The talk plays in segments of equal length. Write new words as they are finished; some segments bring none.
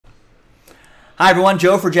Hi everyone,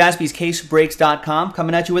 Joe for jaspyscasebreaks.com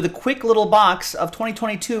coming at you with a quick little box of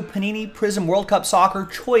 2022 Panini PRIZM World Cup Soccer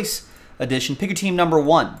Choice Edition. Pick your team number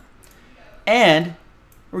 1. And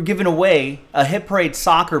we're giving away a Hit Parade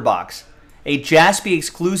Soccer box, a Jaspy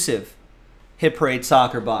exclusive Hit Parade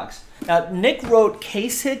Soccer box. Now, Nick wrote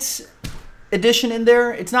Case Hits Edition in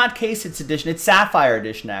there. It's not Case Hits Edition, it's Sapphire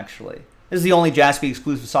Edition actually. This is the only Jaspy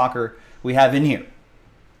exclusive soccer we have in here.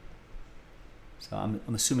 So I'm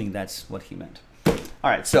assuming that's what he meant. All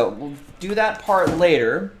right, so we'll do that part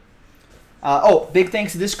later. Oh, big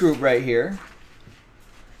thanks to this group right here.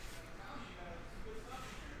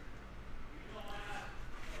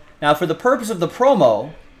 Now, for the purpose of the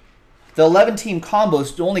promo, the 11-team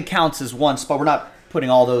combos only counts as once, but we're not putting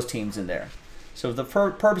all those teams in there. So for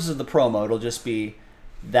the purpose of the promo, it'll just be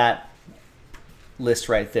that list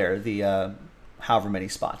right there, the however many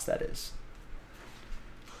spots that is.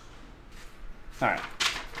 All right.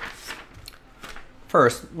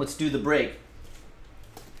 First, let's do the break.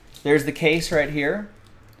 There's the case right here.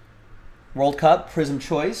 World Cup, PRIZM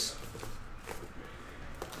Choice.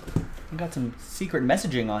 We've got some secret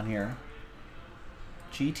messaging on here.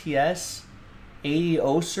 GTS, 80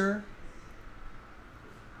 Oser,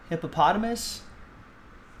 Hippopotamus.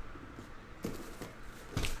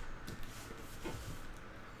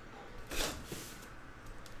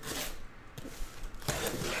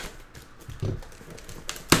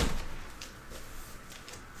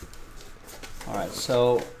 All right,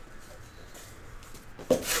 so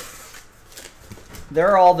there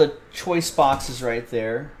are all the choice boxes right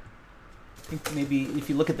there. I think maybe if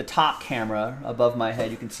you look at the top camera above my head,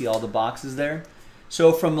 you can see all the boxes there.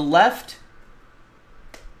 So from the left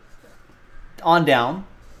on down,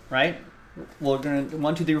 right? We're going to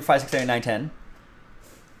 1, 2, 3, 4, 5, 6, 7, 8, 9, 10.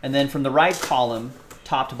 And then from the right column,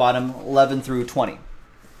 top to bottom, 11 through 20.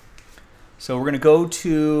 So we're going to go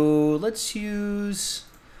to, let's use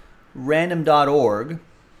random.org.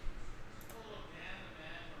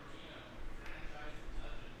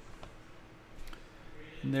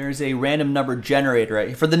 There's a random number generator right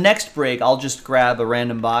here. For the next break, I'll just grab a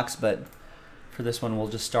random box, but for this one, we'll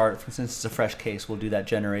just start, since it's a fresh case, we'll do that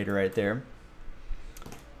generator right there.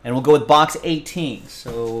 And we'll go with box 18.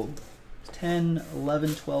 So 10,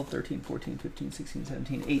 11, 12, 13, 14, 15, 16,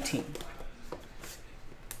 17, 18.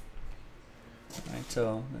 All right,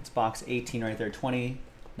 so that's box 18 right there, 20,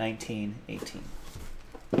 19, 18.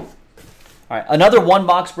 All right, another one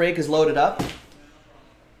box break is loaded up.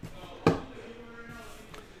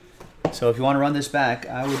 So if you want to run this back,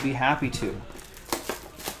 I would be happy to.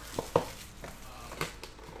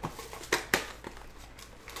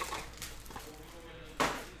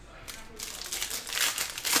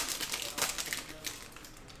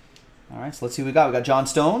 All right, so let's see what we got. We got John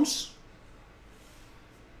Stones,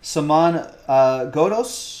 Saman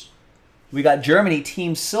Godos. We got Germany,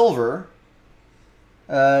 Team Silver.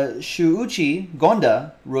 Shuuchi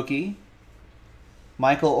Gonda, rookie.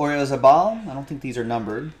 Michael Oyarzabal. I don't think these are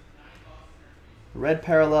numbered. Red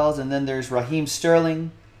parallels, and then there's Raheem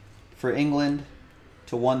Sterling for England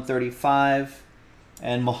to 135,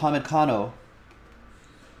 and Mohamed Kano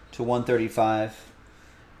to 135,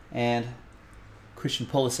 and Christian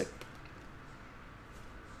Pulisic.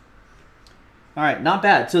 All right, not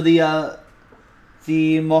bad. So the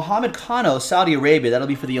Mohamed Kano, Saudi Arabia, that'll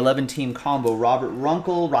be for the 11-team combo. Robert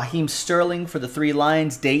Runkle, Raheem Sterling for the Three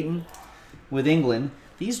Lions, Dayton with England.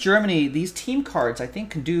 These team cards, I think,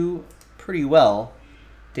 can do pretty well,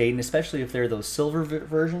 Dayton, especially if they're those silver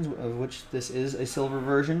versions, of which this is a silver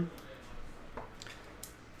version.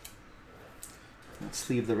 Let's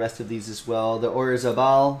leave the rest of these as well. The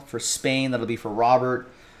Oyarzabal for Spain, that'll be for Robert.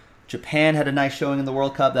 Japan had a nice showing in the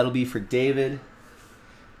World Cup, that'll be for David.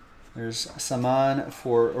 There's Saman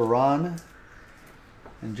for Iran.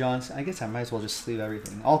 And John, I guess I might as well just sleeve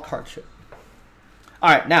everything. All card ship.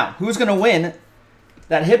 All right, now, who's going to win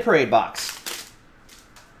that Hit Parade box?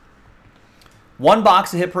 One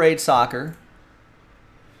box of Hit Parade Soccer.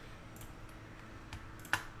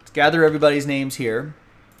 Let's gather everybody's names here.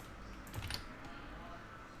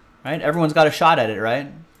 Right? Everyone's got a shot at it,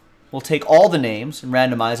 right? We'll take all the names and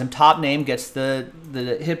randomize them. Top name gets the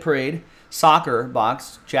Hit Parade Soccer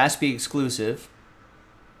box, Jaspy exclusive.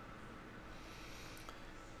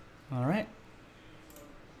 All right.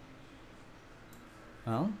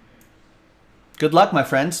 Well, good luck, my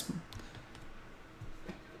friends.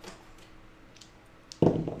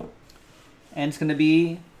 And it's going to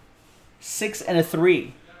be 6 and a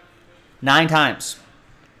 3. 9 times.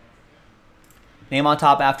 Name on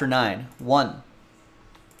top after 9. 1,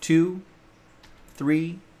 2,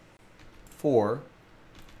 3, 4,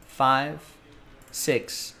 5,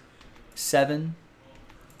 6, 7,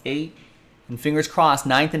 8, And fingers crossed,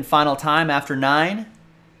 9th and final time after 9.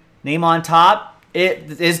 Name on top,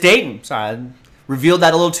 it is Dayton. Sorry, I revealed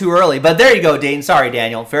that a little too early. But there you go, Dayton. Sorry,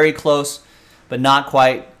 Daniel. Very close, but not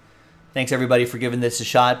quite. Thanks, everybody, for giving this a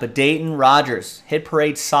shot. But Dayton Rogers, Hit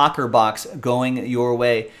Parade Soccer Box going your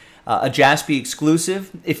way. A Jaspy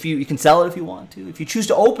exclusive. If you can sell it if you want to. If you choose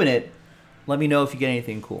to open it, let me know if you get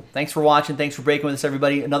anything cool. Thanks for watching. Thanks for breaking with us,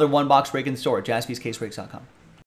 everybody. Another one-box break in the store at jaspyscasebreaks.com.